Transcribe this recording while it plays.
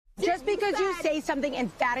Just because you say something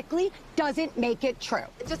emphatically doesn't make it true.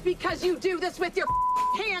 Just because you do this with your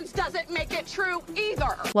hands doesn't make it true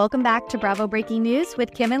either. Welcome back to Bravo Breaking News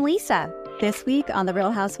with Kim and Lisa. This week on The Real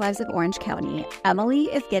Housewives of Orange County, Emily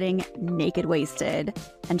is getting naked wasted,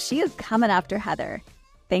 and she is coming after Heather.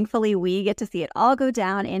 Thankfully, we get to see it all go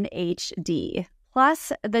down in HD.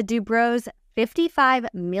 Plus, the Dubrows' $55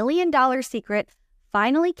 million secret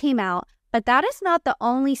finally came out, but that is not the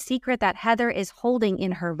only secret that Heather is holding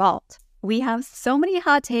in her vault. We have so many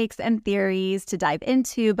hot takes and theories to dive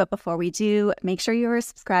into, but before we do, make sure you are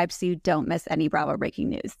subscribed so you don't miss any Bravo breaking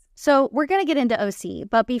news. So we're going to get into OC,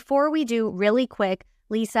 but before we do, really quick,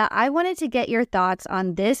 Lisa, I wanted to get your thoughts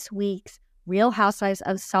on this week's Real Housewives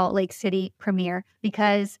of Salt Lake City premiere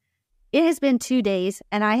because it has been 2 days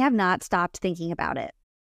and I have not stopped thinking about it.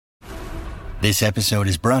 This episode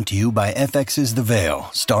is brought to you by FX's The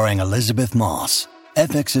Veil, starring Elizabeth Moss.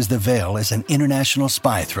 FX's The Veil is an international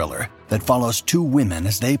spy thriller that follows two women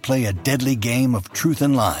as they play a deadly game of truth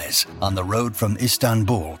and lies on the road from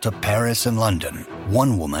Istanbul to Paris and London.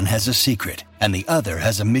 One woman has a secret, and the other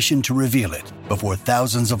has a mission to reveal it before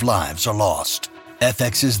thousands of lives are lost.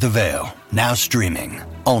 FX's The Veil, now streaming,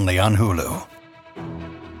 only on Hulu.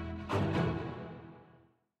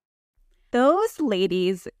 Those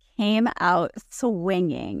ladies came out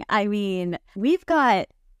swinging. I mean, we've got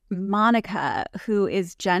Monica, who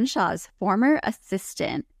is Jen Shah's former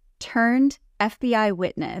assistant, turned FBI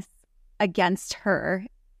witness against her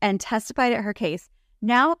and testified at her case,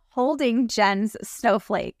 now holding Jen's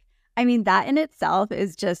snowflake. I mean, that in itself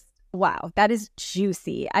is just, wow, that is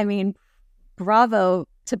juicy. I mean, bravo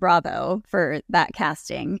to Bravo for that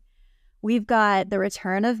casting. We've got the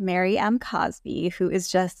return of Mary M. Cosby, who is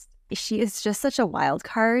just, she is just such a wild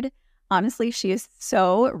card. Honestly, she is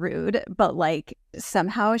so rude, but like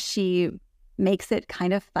somehow she makes it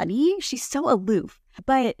kind of funny. She's so aloof,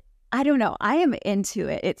 but I don't know. I am into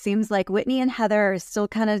it. It seems like Whitney and Heather are still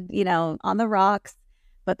kind of, on the rocks,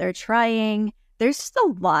 but they're trying. There's just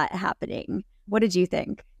a lot happening. What did you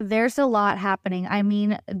think? There's a lot happening. I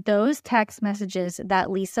mean, those text messages that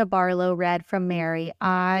Lisa Barlow read from Mary,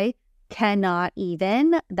 I cannot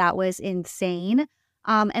even. That was insane.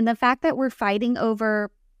 And the fact that we're fighting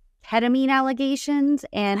over ketamine allegations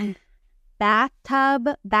and bathtub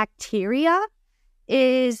bacteria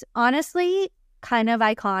is honestly kind of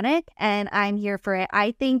iconic, and I'm here for it.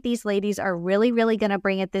 I think these ladies are really, really going to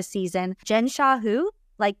bring it this season. Jen Shah, who?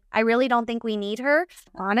 Like, I really don't think we need her.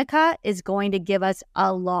 Monica is going to give us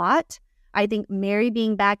a lot. I think Mary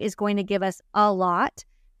being back is going to give us a lot.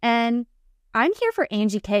 And I'm here for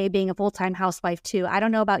Angie K being a full-time housewife too. I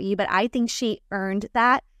don't know about you, but I think she earned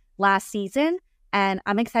that last season. And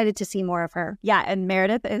I'm excited to see more of her. Yeah, and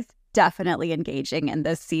Meredith is definitely engaging in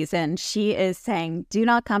this season. She is saying, do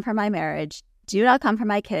not come for my marriage. Do not come for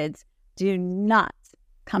my kids. Do not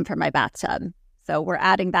come for my bathtub. So we're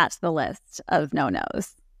adding that to the list of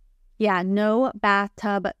no-nos. Yeah, no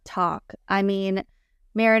bathtub talk. I mean,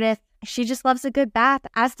 Meredith, she just loves a good bath,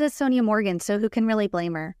 as does Sonia Morgan, so who can really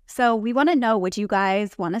blame her? So we want to know, would you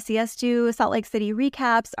guys want to see us do Salt Lake City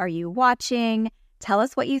recaps? Are you watching? Tell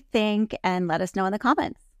us what you think and let us know in the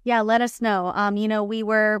comments. Yeah, let us know. We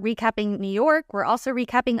were recapping New York. We're also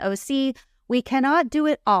recapping OC. We cannot do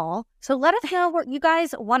it all. So let us know what you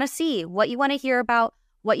guys want to see, what you want to hear about,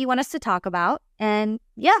 what you want us to talk about. And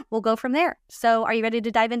yeah, we'll go from there. So are you ready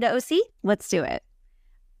to dive into OC? Let's do it.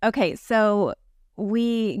 Okay, so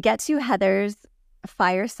we get to Heather's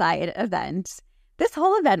fireside event. This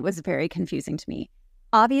whole event was very confusing to me.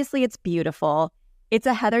 Obviously, it's beautiful. It's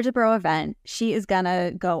a Heather Dubrow event. She is going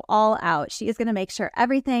to go all out. She is going to make sure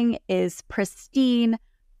everything is pristine,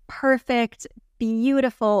 perfect,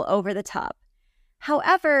 beautiful, over the top.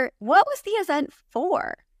 However, what was the event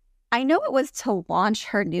for? I know it was to launch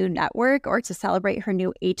her new network or to celebrate her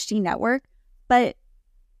new HD network, but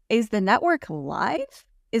is the network live?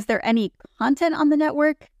 Is there any content on the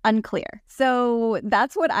network? Unclear. So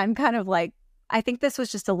that's what I'm kind of like. I think this was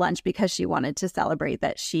just a lunch because she wanted to celebrate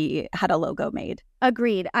that she had a logo made.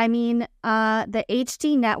 Agreed. I mean, the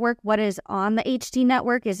HD network, what is on the HD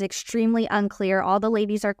network is extremely unclear. All the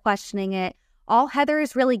ladies are questioning it. All Heather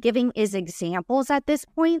is really giving is examples at this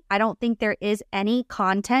point. I don't think there is any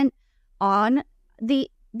content on the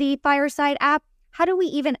Fireside app. How do we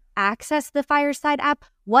even access the Fireside app?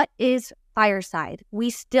 What is Fireside?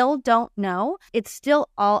 We still don't know. It's still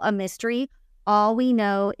all a mystery. All we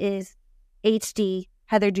know is HD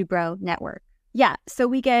Heather Dubrow network. Yeah, so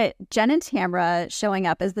we get Jen and Tamra showing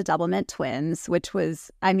up as the Doublemint twins, which was,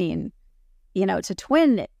 I mean, to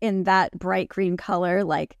twin in that bright green color,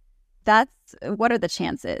 like that's, what are the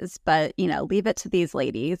chances? But, leave it to these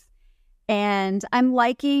ladies. And I'm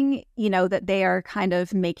liking, that they are kind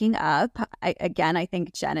of making up. I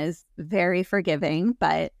think Jen is very forgiving,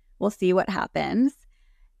 but we'll see what happens.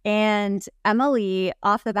 And Emily,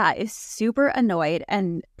 off the bat, is super annoyed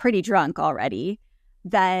and pretty drunk already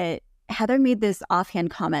that Heather made this offhand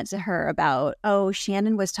comment to her about, oh,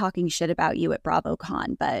 Shannon was talking shit about you at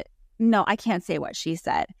BravoCon, but no, I can't say what she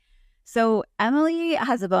said. So Emily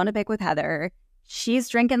has a bone to pick with Heather. She's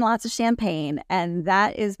drinking lots of champagne, and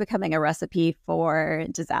that is becoming a recipe for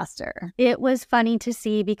disaster. It was funny to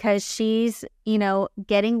see because she's,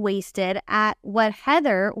 getting wasted at what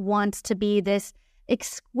Heather wants to be this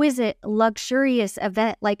exquisite, luxurious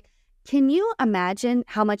event. Like, can you imagine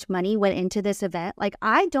how much money went into this event? Like,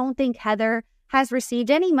 I don't think Heather has received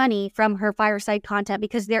any money from her fireside content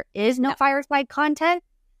because there is no fireside content.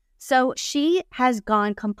 So she has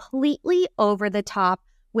gone completely over the top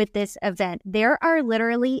with this event. There are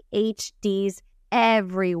literally HDs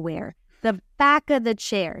everywhere. The back of the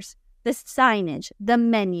chairs, the signage, the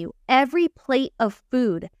menu, every plate of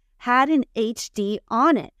food had an HD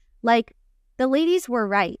on it. Like, the ladies were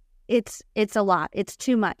right. It's a lot. It's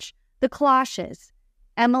too much. The cloches,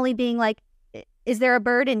 Emily being like, is there a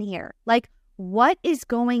bird in here? Like, what is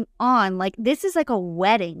going on? Like, this is like a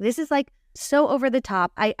wedding. This is like so over the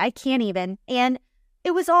top. I can't even. And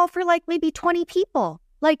it was all for like maybe 20 people.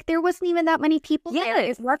 Like, there wasn't even that many people there.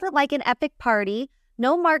 It wasn't like an epic party.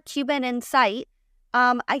 No Mark Cuban in sight.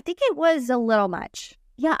 I think it was a little much.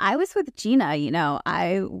 Yeah, I was with Gina.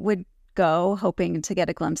 I would go hoping to get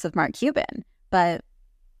a glimpse of Mark Cuban, but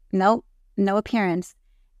no appearance.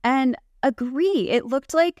 And agree, it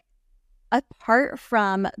looked like apart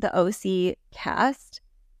from the OC cast,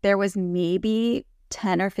 there was maybe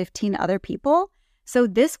 10 or 15 other people. So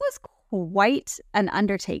this was quite an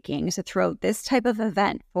undertaking to throw this type of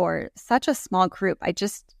event for such a small group. I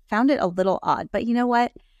just found it a little odd. But you know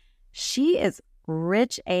what? She is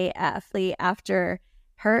rich AF. After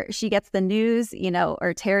she gets the news,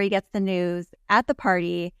 or Terry gets the news at the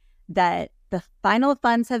party that the final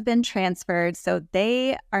funds have been transferred. So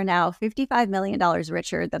they are now $55 million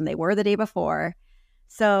richer than they were the day before.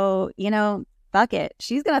 So, fuck it.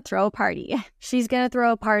 She's going to throw a party. She's going to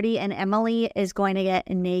throw a party, and Emily is going to get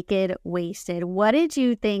naked wasted. What did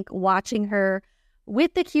you think watching her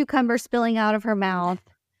with the cucumber spilling out of her mouth?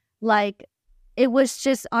 Like, it was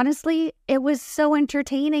just, honestly, it was so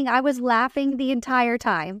entertaining. I was laughing the entire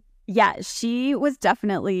time. Yeah, she was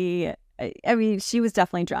definitely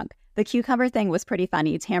drunk. The cucumber thing was pretty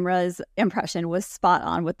funny. Tamra's impression was spot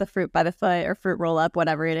on with the fruit by the foot or fruit roll up,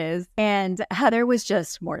 whatever it is. And Heather was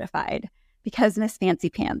just mortified because Miss Fancy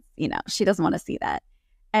Pants, she doesn't want to see that.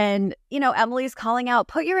 And, Emily's calling out,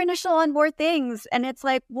 put your initial on more things. And it's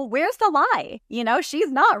like, well, where's the lie? She's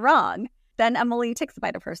not wrong. Then Emily takes a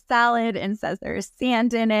bite of her salad and says there's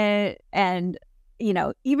sand in it. And,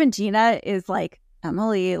 even Gina is like,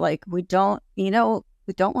 Emily, like, we don't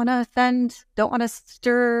want to offend, don't want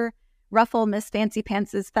to ruffle Miss Fancy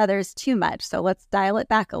Pants' feathers too much. So let's dial it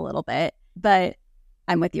back a little bit. But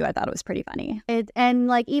I'm with you. I thought it was pretty funny. And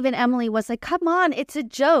like, even Emily was like, come on, it's a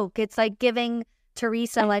joke. It's like giving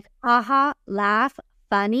Teresa like, haha, laugh,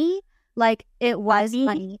 funny. Like, it was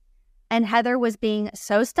funny. And Heather was being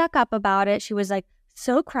so stuck up about it. She was like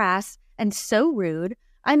so crass and so rude.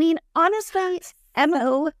 I mean, honestly,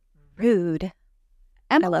 so rude.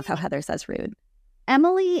 I love how Heather says rude.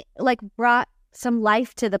 Emily like brought some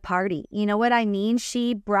life to the party. You know what I mean?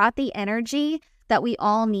 She brought the energy that we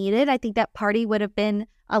all needed. I think that party would have been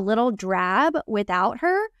a little drab without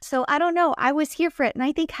her. So I don't know. I was here for it. And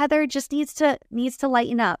I think Heather just needs to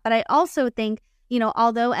lighten up. But I also think,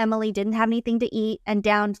 although Emily didn't have anything to eat and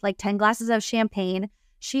downed like 10 glasses of champagne,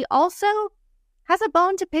 she also has a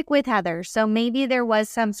bone to pick with Heather. So maybe there was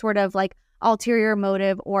some sort of like ulterior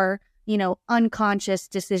motive or, unconscious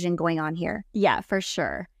decision going on here. Yeah, for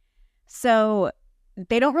sure. So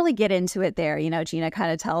they don't really get into it there. Gina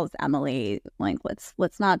kind of tells Emily, like,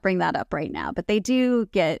 let's not bring that up right now. But they do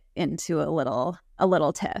get into a little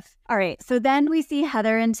tiff. All right. So then we see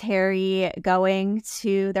Heather and Terry going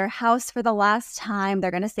to their house for the last time.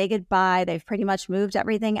 They're going to say goodbye. They've pretty much moved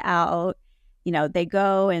everything out. They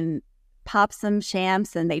go and pop some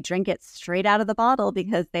champs and they drink it straight out of the bottle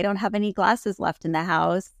because they don't have any glasses left in the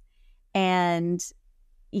house. And,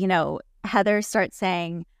 Heather starts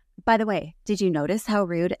saying, by the way, did you notice how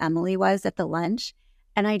rude Emily was at the lunch?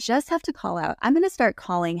 And I just have to call out, I'm going to start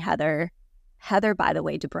calling Heather, by the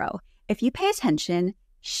way, Dubrow. If you pay attention,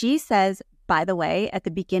 she says, by the way, at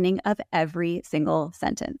the beginning of every single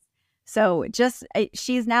sentence. So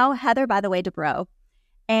she's now Heather, by the way, Dubrow.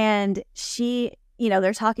 And she,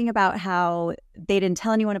 they're talking about how they didn't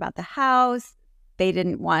tell anyone about the house. they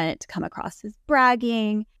didn't want it to come across as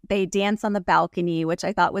bragging. They dance on the balcony, which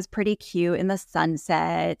I thought was pretty cute in the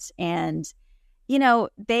sunset. And, you know,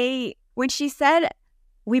 when she said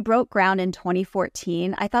we broke ground in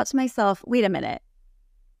 2014, I thought to myself, wait a minute.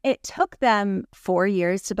 It took them 4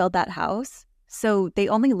 years to build that house. So they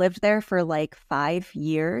only lived there for like 5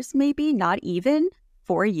 years, maybe, not even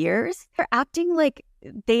 4 years. They're acting like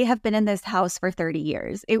they have been in this house for 30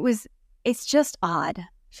 years. It's just odd.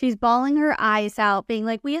 She's bawling her eyes out, being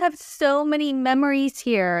like, we have so many memories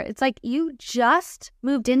here. It's like, you just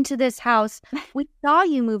moved into this house. We saw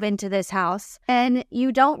you move into this house, and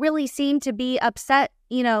you don't really seem to be upset,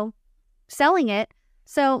 selling it.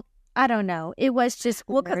 So I don't know. It was just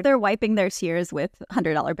well, because they're wiping their tears with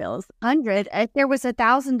 $100 bills. If there was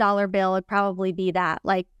 $1,000 bill, it'd probably be that.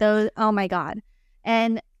 Like those. Oh my God.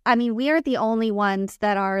 And I mean, we are the only ones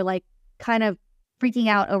that are like kind of freaking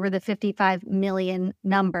out over the 55 million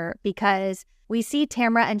number, because we see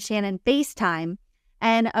Tamra and Shannon FaceTime.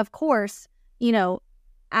 And of course,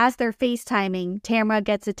 as they're FaceTiming, Tamra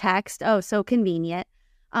gets a text. Oh, so convenient.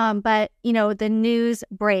 But the news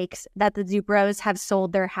breaks that the Dubrows have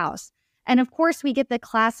sold their house. And of course, we get the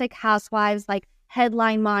classic Housewives, like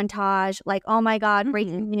headline montage, like, oh my God,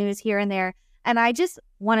 breaking news here and there. And I just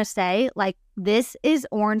want to say, like, this is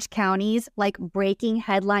Orange County's, like, breaking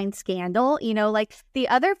headline scandal. Like the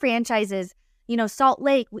other franchises, Salt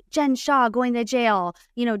Lake, Jen Shaw going to jail,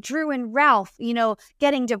 Drew and Ralph,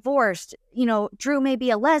 getting divorced, Drew may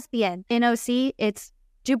be a lesbian. In OC, it's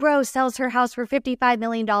Dubrow sells her house for $55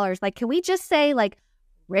 million. Like, can we just say, like,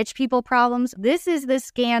 rich people problems? This is the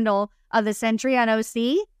scandal of the century on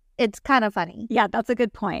OC. It's kind of funny. Yeah, that's a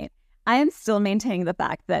good point. I am still maintaining the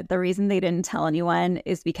fact that the reason they didn't tell anyone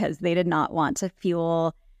is because they did not want to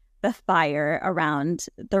fuel the fire around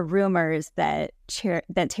the rumors that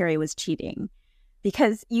Terry was cheating.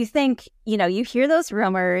 Because you think, you hear those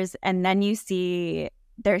rumors and then you see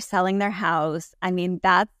they're selling their house. I mean,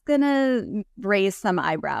 that's going to raise some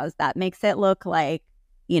eyebrows. That makes it look like,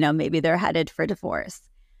 maybe they're headed for divorce.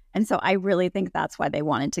 And so I really think that's why they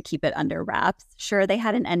wanted to keep it under wraps. Sure, they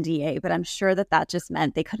had an NDA, but I'm sure that just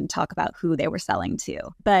meant they couldn't talk about who they were selling to.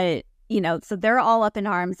 But, so they're all up in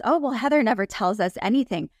arms. Oh, well, Heather never tells us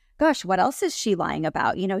anything. Gosh, what else is she lying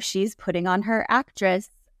about? She's putting on her actress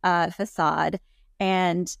facade,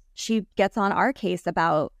 and she gets on our case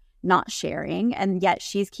about not sharing, and yet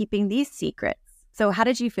she's keeping these secrets. So how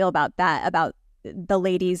did you feel about that, the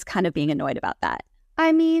ladies kind of being annoyed about that?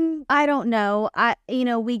 I mean, I don't know.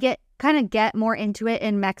 We get more into it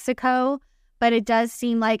in Mexico, but it does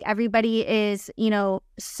seem like everybody is,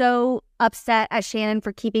 so upset at Shannon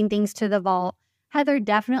for keeping things to the vault. Heather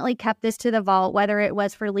definitely kept this to the vault, whether it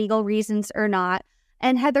was for legal reasons or not.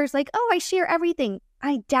 And Heather's like, oh, I share everything.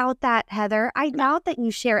 I doubt that, Heather. I doubt that you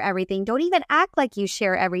share everything. Don't even act like you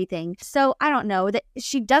share everything. So I don't know that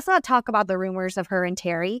she does not talk about the rumors of her and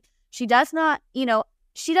Terry. She does not,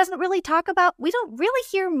 she doesn't really talk about, we don't really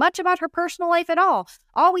hear much about her personal life at all.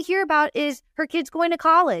 All we hear about is her kids going to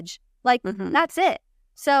college. Like, that's it.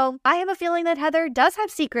 So I have a feeling that Heather does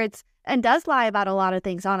have secrets and does lie about a lot of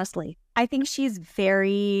things, honestly. I think she's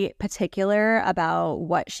very particular about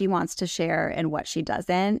what she wants to share and what she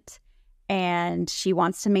doesn't. And she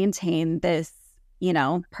wants to maintain this,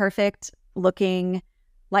 perfect looking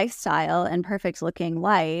lifestyle and perfect looking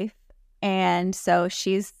life. And so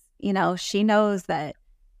she's, she knows that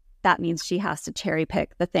means she has to cherry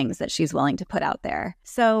pick the things that she's willing to put out there.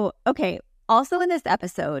 So, okay. Also in this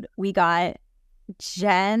episode, we got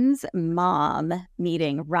Jen's mom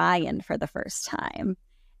meeting Ryan for the first time.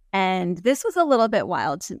 And this was a little bit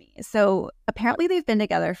wild to me. So apparently they've been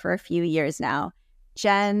together for a few years now.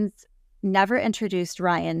 Jen's never introduced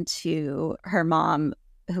Ryan to her mom,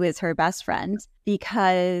 who is her best friend,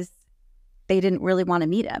 because they didn't really want to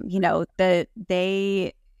meet him.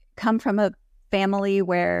 They come from a family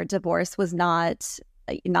where divorce was not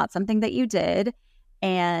something that you did.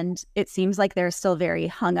 And it seems like they're still very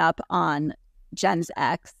hung up on Jen's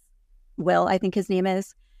ex, Will, I think his name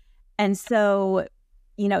is. And so,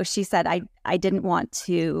 she said, I didn't want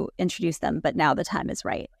to introduce them, but now the time is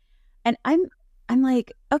right. And I'm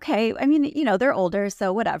like, okay, I mean, they're older,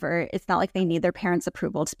 so whatever. It's not like they need their parents'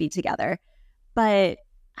 approval to be together. But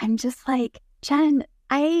I'm just like, Jen,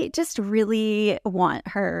 I just really want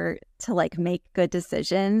her to like make good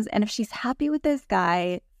decisions. And if she's happy with this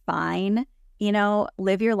guy, fine,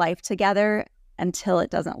 live your life together until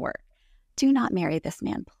it doesn't work. Do not marry this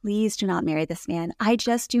man. Please do not marry this man. I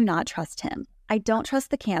just do not trust him. I don't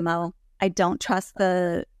trust the camo. I don't trust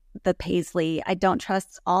the paisley. I don't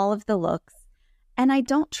trust all of the looks. And I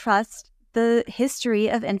don't trust the history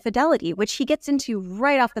of infidelity, which he gets into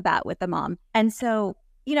right off the bat with the mom. And so,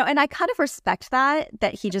 and I kind of respect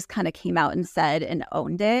that he just kind of came out and said and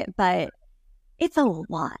owned it, but it's a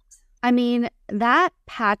lot. I mean, that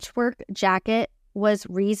patchwork jacket was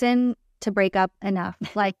reason to break up enough.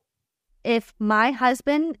 Like, if my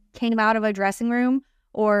husband came out of a dressing room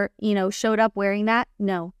or, showed up wearing that,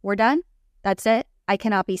 no, we're done. That's it. I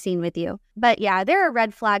cannot be seen with you. But yeah, there are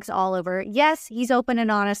red flags all over. Yes, he's open and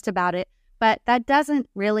honest about it, but that doesn't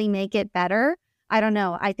really make it better. I don't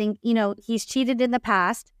know. I think, he's cheated in the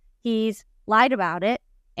past. He's lied about it.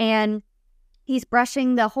 And he's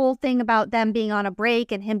brushing the whole thing about them being on a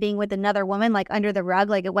break and him being with another woman, like under the rug,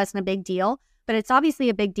 like it wasn't a big deal. But it's obviously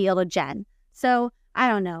a big deal to Jen. So I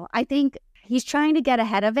don't know. I think he's trying to get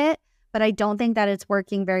ahead of it, but I don't think that it's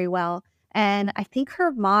working very well. And I think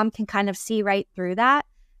her mom can kind of see right through that.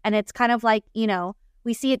 And it's kind of like,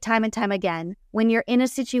 we see it time and time again. When you're in a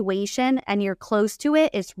situation and you're close to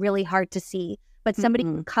it, it's really hard to see. But somebody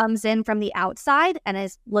who comes in from the outside and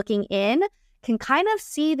is looking in can kind of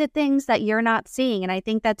see the things that you're not seeing. And I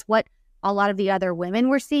think that's what a lot of the other women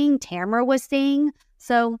were seeing. Tamara was seeing.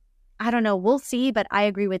 So I don't know. We'll see. But I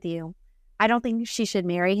agree with you. I don't think she should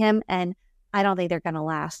marry him. And I don't think they're going to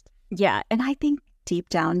last. Yeah. And I think deep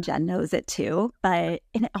down, Jen knows it too. But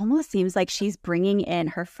it almost seems like she's bringing in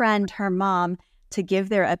her friend, her mom, to give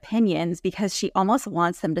their opinions because she almost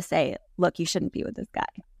wants them to say, look, you shouldn't be with this guy.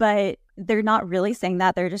 But they're not really saying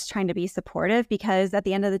that. They're just trying to be supportive because at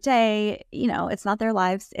the end of the day, it's not their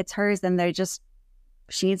lives, it's hers. And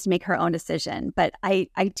she needs to make her own decision. But I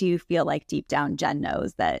do feel like deep down, Jen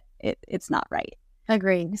knows that it's not right.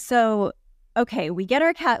 Agreed. So, okay, we get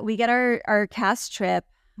our cast trip.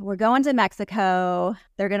 We're going to Mexico.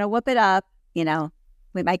 They're going to whoop it up.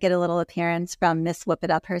 We might get a little appearance from Miss Whoop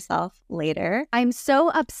It Up herself later. I'm so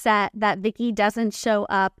upset that Vicky doesn't show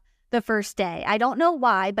up the first day. I don't know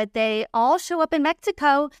why, but they all show up in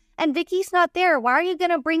Mexico and Vicky's not there. Why are you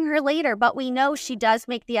going to bring her later? But we know she does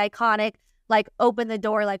make the iconic, open the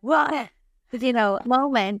door, what?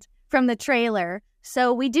 Moment from the trailer.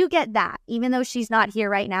 So we do get that. Even though she's not here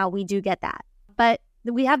right now, we do get that. But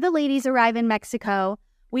we have the ladies arrive in Mexico.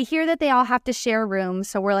 We hear that they all have to share rooms,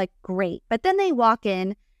 so we're like, great. But then they walk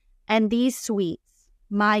in, and these suites,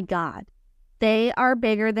 my God, they are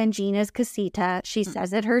bigger than Gina's casita. She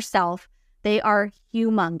says it herself. They are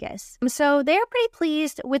humongous. So they're pretty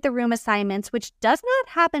pleased with the room assignments, which does not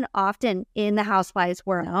happen often in the Housewives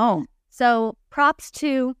world. No. So props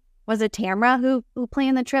to, was it Tamara who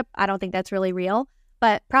planned the trip? I don't think that's really real.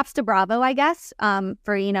 But props to Bravo, I guess,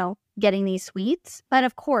 for, getting these suites. But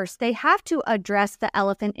of course, they have to address the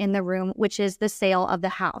elephant in the room, which is the sale of the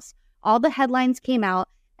house. All the headlines came out,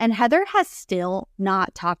 and Heather has still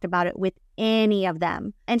not talked about it with any of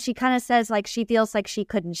them. And she kind of says she feels like she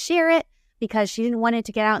couldn't share it because she didn't want it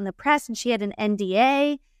to get out in the press and she had an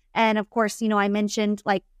NDA. And of course, I mentioned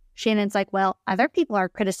Shannon's well, other people are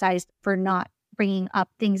criticized for not bringing up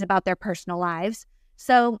things about their personal lives.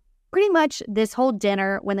 So pretty much this whole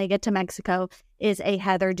dinner when they get to Mexico is a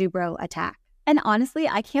Heather Dubrow attack. And honestly,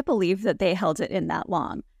 I can't believe that they held it in that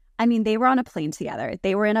long. I mean, they were on a plane together.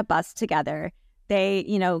 They were in a bus together. They,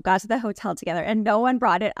 got to the hotel together and no one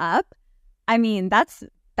brought it up. I mean, that's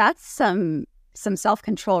some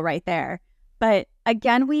self-control right there. But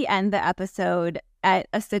again, we end the episode at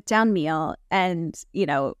a sit-down meal and,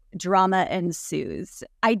 drama ensues.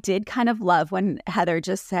 I did kind of love when Heather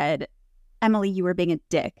just said, Emily, you were being a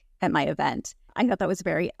dick at my event. I thought that was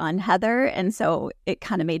very un-Heather, and so it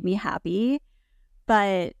kind of made me happy.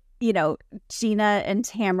 But, Gina and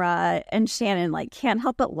Tamara and Shannon can't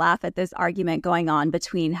help but laugh at this argument going on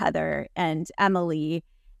between Heather and Emily.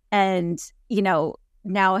 And,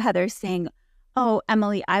 now Heather's saying, oh,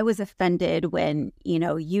 Emily, I was offended when,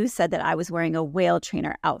 you said that I was wearing a whale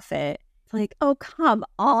trainer outfit. It's oh, come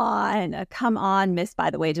on, Miss, by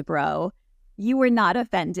the way, Dubrow. You were not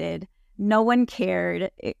offended. No one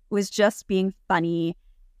cared. It was just being funny.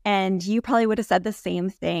 And you probably would have said the same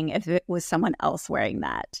thing if it was someone else wearing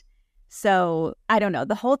that. So I don't know.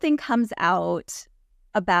 The whole thing comes out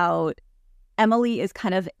about Emily is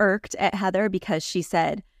kind of irked at Heather because she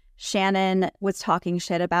said Shannon was talking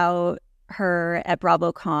shit about her at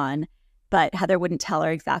BravoCon, but Heather wouldn't tell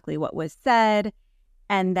her exactly what was said.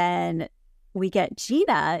 And then we get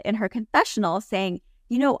Gina in her confessional saying,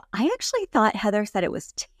 I actually thought Heather said it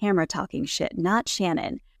was Tamara talking shit, not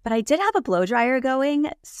Shannon. But I did have a blow dryer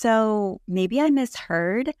going, so maybe I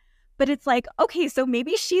misheard. But it's like, okay, so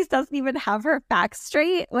maybe she doesn't even have her facts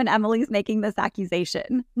straight when Emily's making this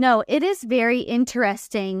accusation. No, it is very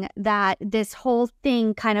interesting that this whole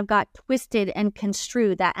thing kind of got twisted and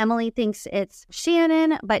construed, that Emily thinks it's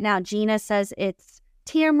Shannon, but now Gina says it's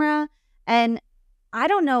Tamra. And I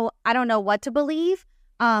don't know what to believe.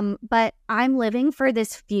 But I'm living for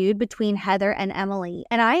this feud between Heather and Emily,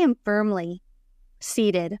 and I am firmly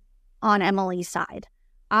seated on Emily's side.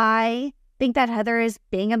 I think that Heather is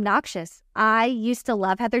being obnoxious. I used to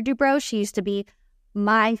love Heather Dubrow. She used to be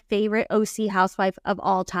my favorite OC housewife of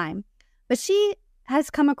all time. But she has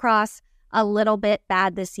come across a little bit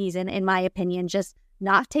bad this season, in my opinion, just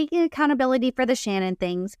not taking accountability for the Shannon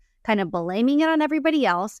things, kind of blaming it on everybody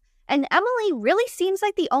else. And Emily really seems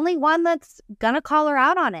like the only one that's going to call her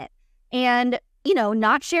out on it. And,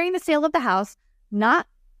 not sharing the sale of the house, not,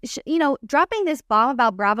 dropping this bomb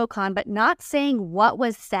about BravoCon, but not saying what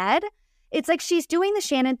was said. It's like she's doing the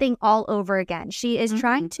Shannon thing all over again. She is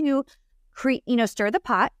trying to stir the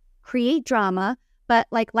pot, create drama, but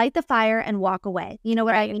like light the fire and walk away. You know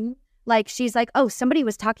what I mean? Like she's like, oh, somebody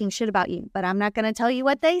was talking shit about you, but I'm not going to tell you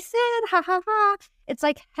what they said. Ha ha ha. It's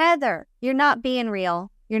like, Heather, you're not being real.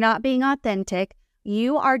 You're not being authentic.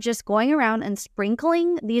 You are just going around and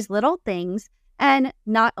sprinkling these little things and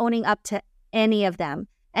not owning up to any of them.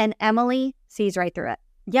 And Emily sees right through it.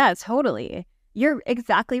 Yeah, totally. You're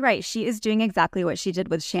exactly right. She is doing exactly what she did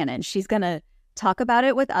with Shannon. She's going to talk about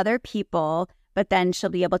it with other people, but then she'll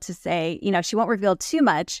be able to say, she won't reveal too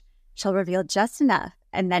much. She'll reveal just enough.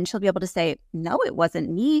 And then she'll be able to say, no, it wasn't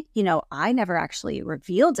me. I never actually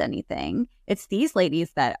revealed anything. It's these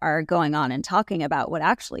ladies that are going on and talking about what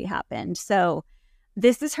actually happened. So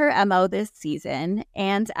this is her MO this season,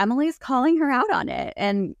 and Emily's calling her out on it.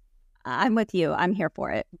 And I'm with you. I'm here for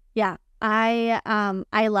it. Yeah, I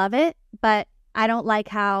love it, but I don't like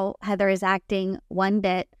how Heather is acting one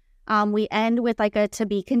bit. We end with like a to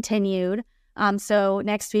be continued. So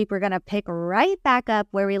next week, we're going to pick right back up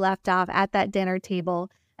where we left off at that dinner table.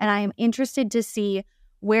 And I am interested to see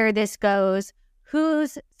where this goes,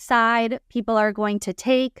 whose side people are going to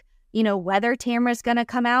take, whether Tamra's going to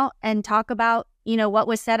come out and talk about, what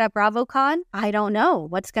was said at BravoCon. I don't know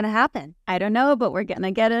what's going to happen. I don't know, but we're going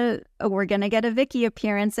to get a Vicky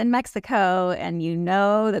appearance in Mexico. And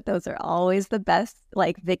that those are always the best,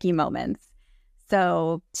 Vicky moments.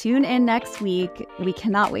 So tune in next week. We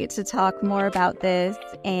cannot wait to talk more about this,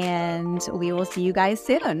 and we will see you guys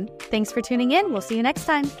soon. Thanks for tuning in. We'll see you next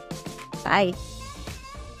time. Bye.